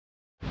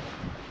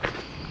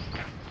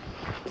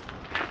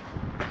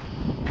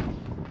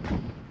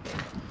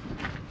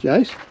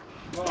Jace.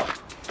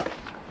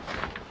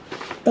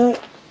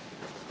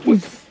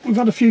 We've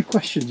had a few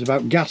questions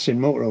about gas in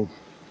motorhome.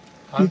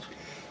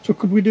 So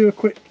could we do a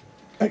quick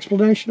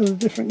explanation of the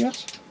different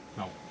gas?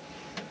 No.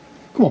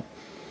 Come on.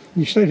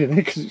 You stayed in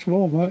here because it's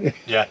warm, aren't you?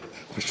 Yeah.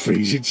 It's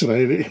freezing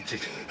today, isn't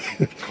it?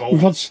 It's cold.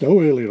 We've had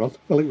snow earlier on.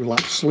 Well, it was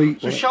like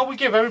sleet. So shall we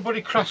give everybody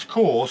a crash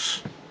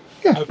course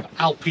of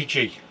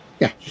LPG?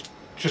 Yeah.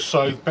 Just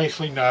so you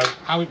basically know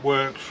how it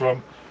works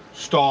from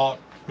start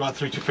right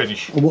through to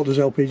finish. And what does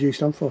LPG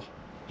stand for?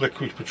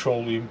 Liquid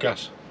petroleum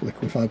gas.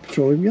 Liquefied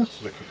petroleum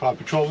gas. Liquefied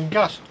petroleum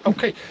gas.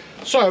 Okay,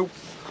 so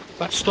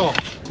let's start.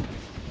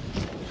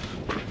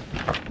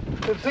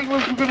 The thing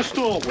we're going to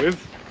start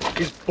with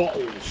is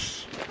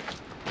bottles.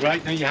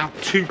 Right, now you have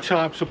two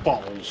types of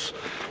bottles.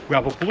 We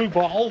have a blue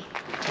bottle,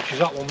 which is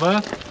that one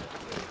there,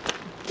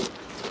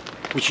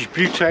 which is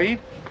butane,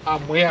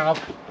 and we have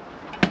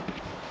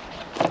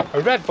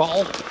a red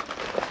bottle,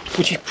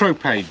 which is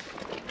propane.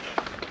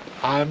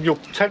 You'll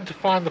tend to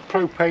find the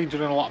propanes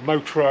in a lot of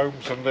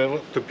motorhomes, and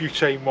the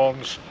butane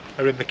ones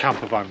are in the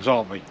campervans,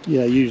 aren't they?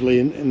 Yeah, usually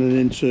in an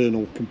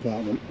internal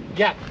compartment.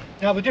 Yeah.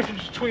 Now the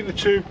difference between the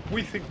two,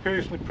 we think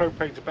personally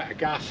propane's a better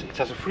gas. It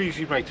has a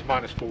freezing rate of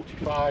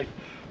 -45,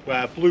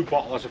 where blue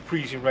bottle has a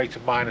freezing rate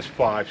of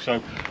 -5.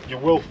 So you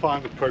will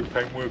find the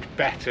propane works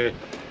better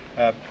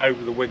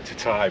over the winter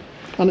time.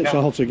 And it's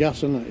a hotter gas,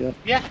 isn't it?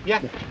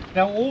 Yeah.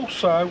 Now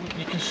also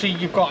you can see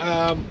you've got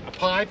a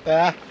pipe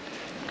there.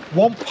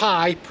 One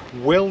pipe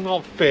will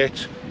not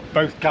fit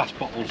both gas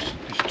bottles.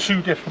 There's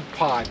two different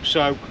pipes.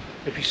 So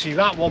if you see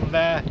that one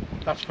there,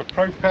 that's for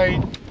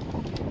propane,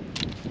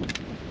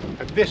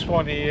 and this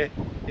one here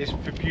is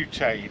for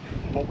butane.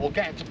 But we'll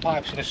get into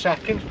pipes in a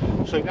second.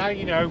 So now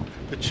you know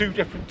the two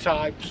different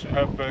types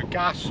of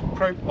gas,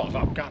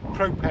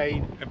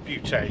 propane and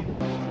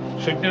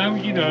butane. So now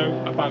you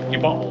know about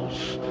your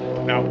bottles.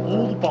 Now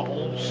all the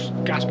bottles,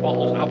 gas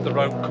bottles, have their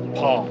own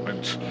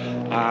compartment.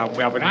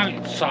 We have an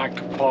outside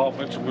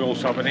compartment and we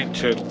also have an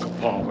internal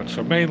compartment.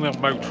 So mainly on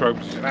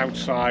motorhomes it's an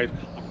outside,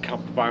 on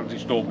campervans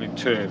it's normally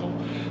internal.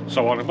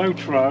 So on a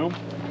motorhome,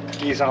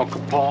 here's our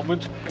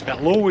compartment.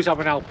 It'll always have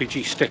an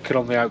LPG sticker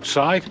on the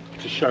outside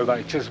to show that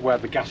it is where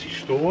the gas is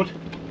stored.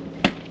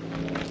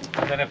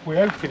 And then if we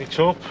open it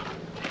up,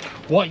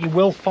 what you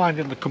will find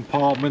in the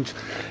compartment,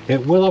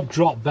 it will have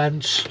drop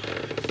vents.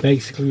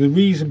 Basically the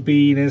reason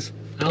being is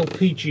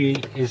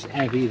LPG is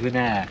heavier than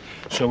air.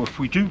 So if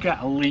we do get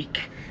a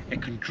leak,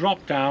 it can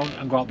drop down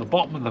and go out the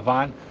bottom of the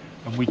van.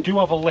 And we do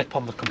have a lip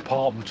on the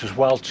compartment as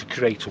well to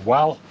create a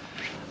well,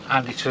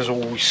 and it is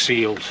always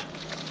sealed.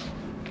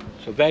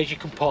 So there's your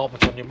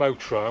compartment on your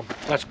motorhome.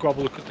 Let's go have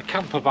a look at the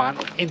campervan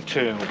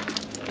internal.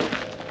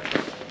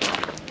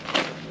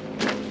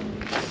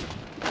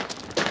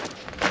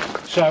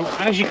 So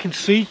as you can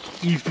see,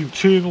 here's the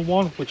internal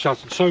one, which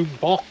has its own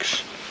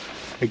box.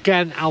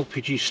 Again,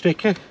 LPG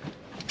sticker.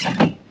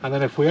 And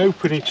then if we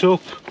open it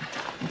up,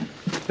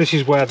 this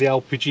is where the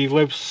LPG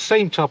lives.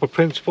 Same type of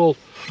principle.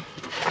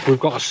 We've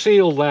got a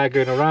seal there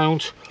going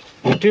around.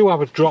 We do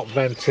have a drop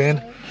vent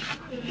in,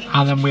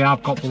 and then we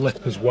have got the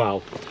lip as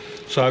well.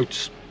 So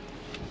it's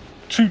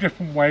two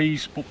different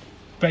ways, but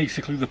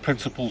basically the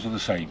principles are the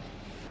same.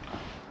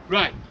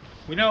 Right,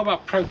 we know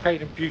about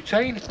propane and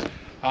butane.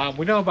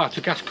 We know about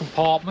the gas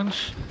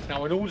compartments.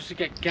 Now in order to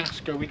get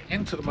gas going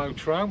into the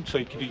motorhome, so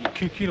you can do your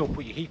cooking or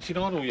put your heating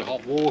on or your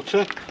hot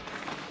water,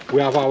 we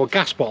have our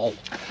gas bottle.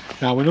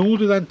 Now in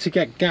order then to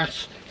get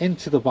gas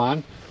into the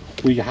van,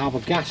 we have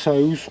a gas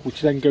hose which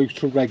then goes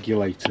to a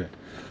regulator.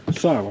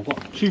 So I've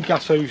got two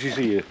gas hoses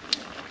here.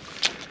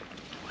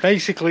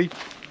 Basically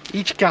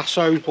each gas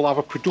hose will have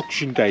a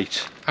production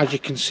date. As you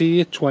can see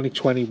here,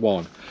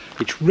 2021.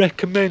 It's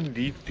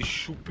recommended this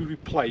should be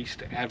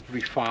replaced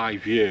every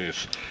 5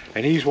 years.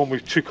 And here's one we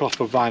took off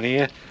a van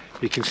here.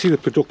 You can see the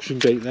production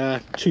date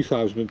there,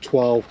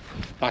 2012.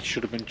 That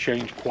should have been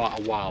changed quite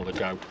a while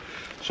ago.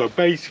 So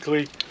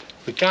basically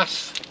the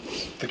gas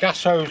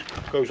hose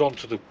goes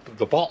onto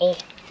the bottle,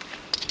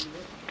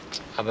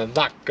 and then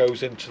that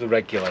goes into the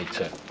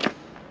regulator.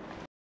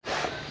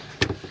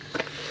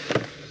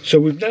 So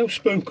we've now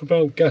spoke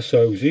about gas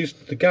hoses.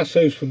 The gas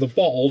hose from the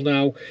bottle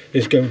now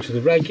is going to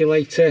the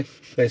regulator.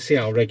 Let's see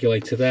our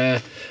regulator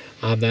there,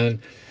 and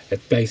then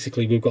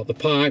basically we've got the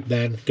pipe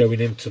then going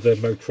into the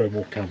motorhome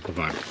or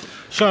campervan.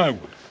 So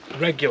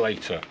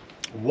regulator,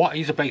 what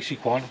is a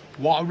basic one?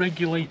 What a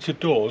regulator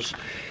does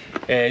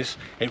is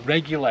it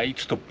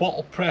regulates the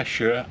bottle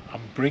pressure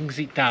and brings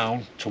it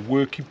down to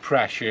working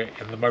pressure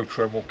in the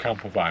motorhome or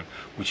campervan,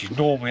 which is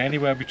normally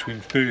anywhere between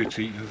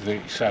 30 and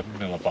 37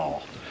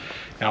 millibar.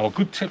 Now a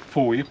good tip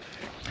for you,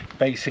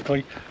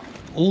 basically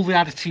all the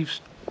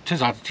additives, it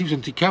is additives,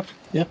 isn't it, Kev?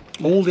 Yeah.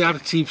 All the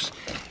additives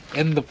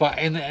in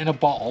a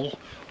bottle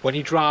when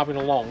you're driving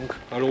along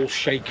are all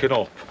shaken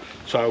up.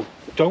 So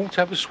don't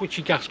ever switch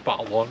your gas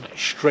bottle on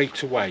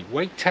straight away.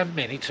 Wait 10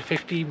 minutes or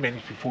 15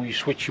 minutes before you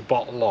switch your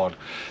bottle on,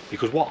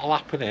 because what will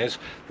happen is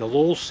they'll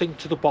all sink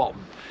to the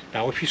bottom.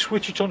 Now if you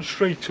switch it on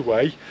straight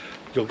away,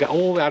 you'll get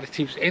all the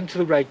additives into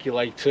the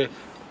regulator,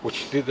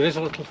 which there is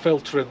a little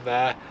filter in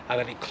there, and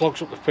then it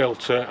clogs up the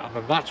filter, and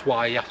then that's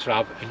why you have to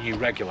have a new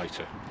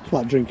regulator. It's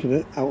like drinking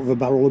it out of a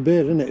barrel of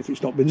beer, isn't it, if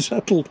it's not been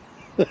settled?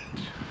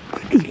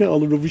 Because you get all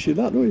the rubbish in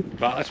that, don't you?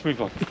 Right, let's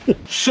move on.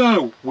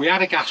 So we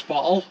had a gas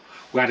bottle,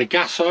 we had a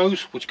gas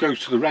hose which goes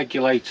to the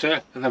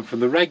regulator, and then from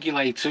the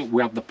regulator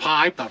we have the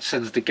pipe that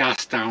sends the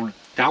gas down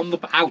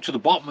out to the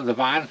bottom of the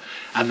van,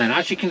 and then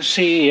as you can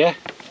see here,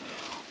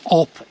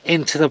 up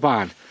into the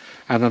van.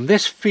 And then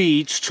this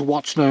feeds to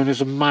what's known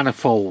as a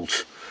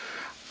manifold,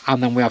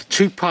 and then we have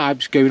two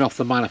pipes going off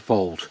the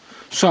manifold.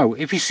 So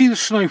if you see the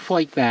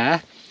snowflake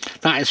there,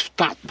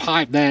 that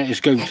pipe there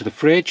is going to the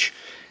fridge,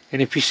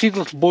 and if you see the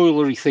little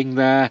boilery thing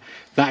there,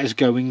 that is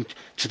going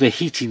to the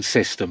heating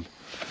system.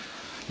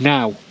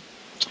 Now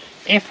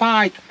if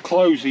I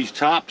close these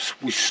taps,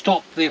 we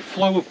stop the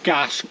flow of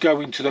gas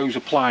going to those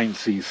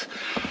appliances,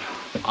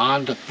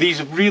 and these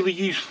are really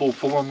useful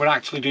for when we're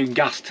actually doing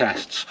gas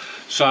tests.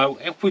 So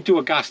if we do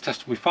a gas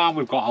test and we find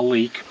we've got a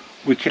leak,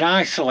 we can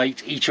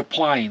isolate each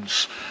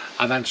appliance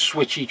and then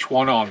switch each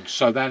one on.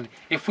 So then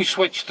if we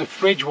switch the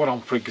fridge one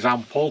on, for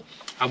example,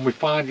 and we're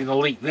finding a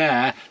leak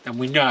there, then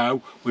we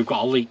know we've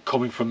got a leak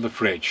coming from the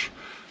fridge.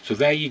 So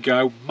there you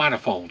go,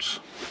 manifolds.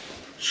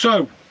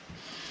 So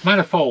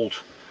manifold,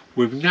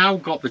 we've now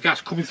got the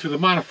gas coming through the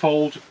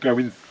manifold,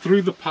 going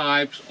through the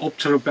pipes up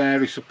to the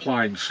various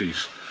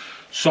appliances.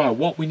 So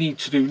what we need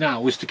to do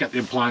now is to get the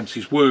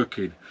appliances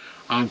working,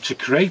 and to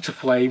create a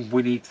flame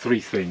we need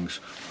three things.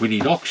 We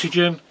need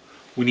oxygen,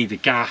 we need a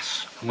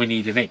gas, and we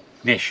need an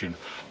ignition.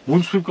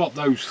 Once we've got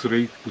those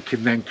three, we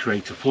can then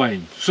create a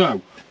flame.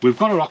 So we've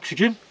got our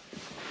oxygen,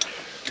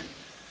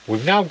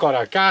 we've now got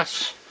our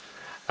gas,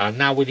 and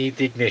now we need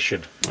the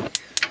ignition.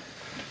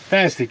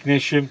 There's the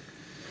ignition,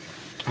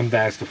 and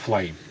there's the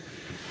flame.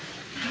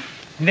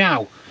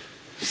 Now,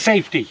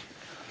 safety.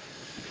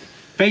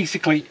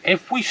 Basically,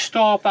 if we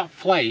starve that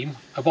flame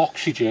of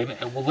oxygen,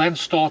 it will then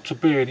start to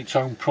burn its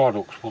own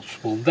products,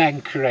 which will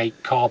then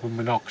create carbon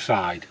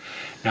monoxide.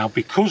 Now,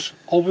 because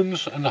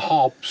ovens and the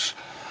hobs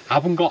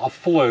haven't got a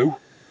flue,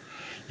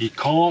 you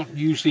can't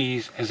use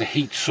these as a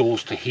heat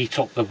source to heat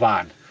up the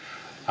van,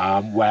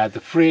 where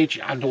the fridge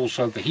and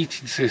also the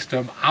heating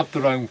system have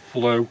their own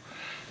flue.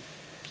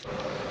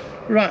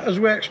 Right, as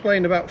we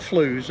explained about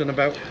flues and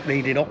about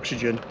needing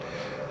oxygen,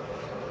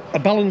 a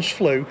balanced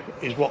flue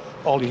is what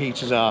all your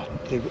heaters are.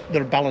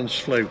 They're a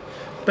balanced flue.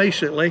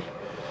 Basically,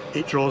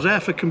 it draws air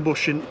for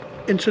combustion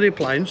into the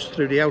appliance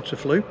through the outer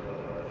flue,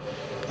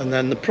 and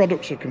then the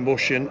products of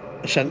combustion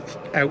are sent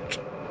out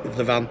of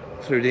the van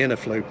through the inner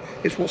flue.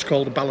 It's what's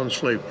called a balanced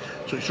flue.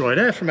 So it's drawing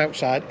air from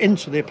outside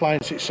into the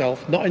appliance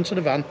itself, not into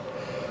the van.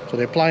 So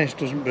the appliance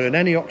doesn't burn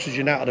any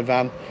oxygen out of the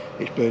van,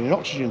 it's burning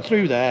oxygen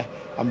through there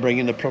and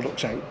bringing the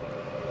products out.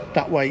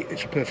 That way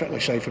it's a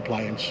perfectly safe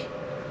appliance.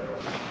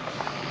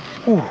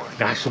 Oh,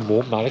 nice and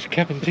warm now, as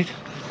Kevin did.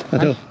 I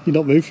know, you're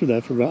not moved from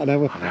there for about an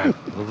hour. I know,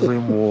 lovely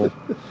and warm.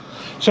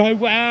 So,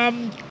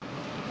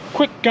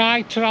 quick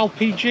guide to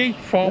LPG,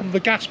 from the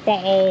gas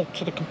bottle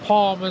to the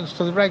compartments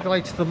to the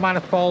regulator to the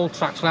manifold,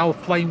 so that's how the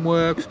flame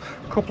works.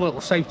 A couple of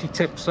little safety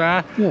tips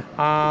there. Yeah.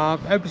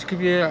 Hoping to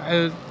give you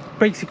a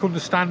basic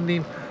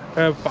understanding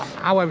of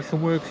how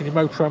everything works in your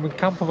motorhome and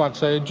campervan.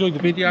 So enjoy the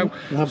video,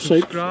 have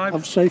subscribe.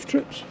 Have safe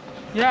trips.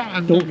 Yeah,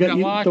 and don't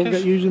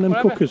get using them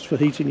cookers for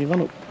heating your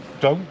van up.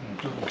 Don't,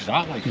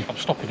 exactly. I'm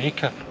stopping here,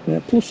 Kev. Yeah,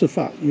 plus the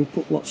fact you'll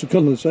put lots of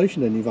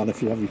condensation in your van if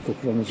you have your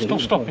cooker on as a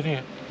Stop stopping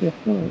here. Yeah,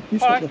 all right, you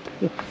stop there.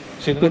 Yeah.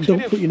 See you in the But next don't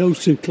video. put your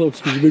nose too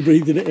close because you'll be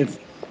breathing it in.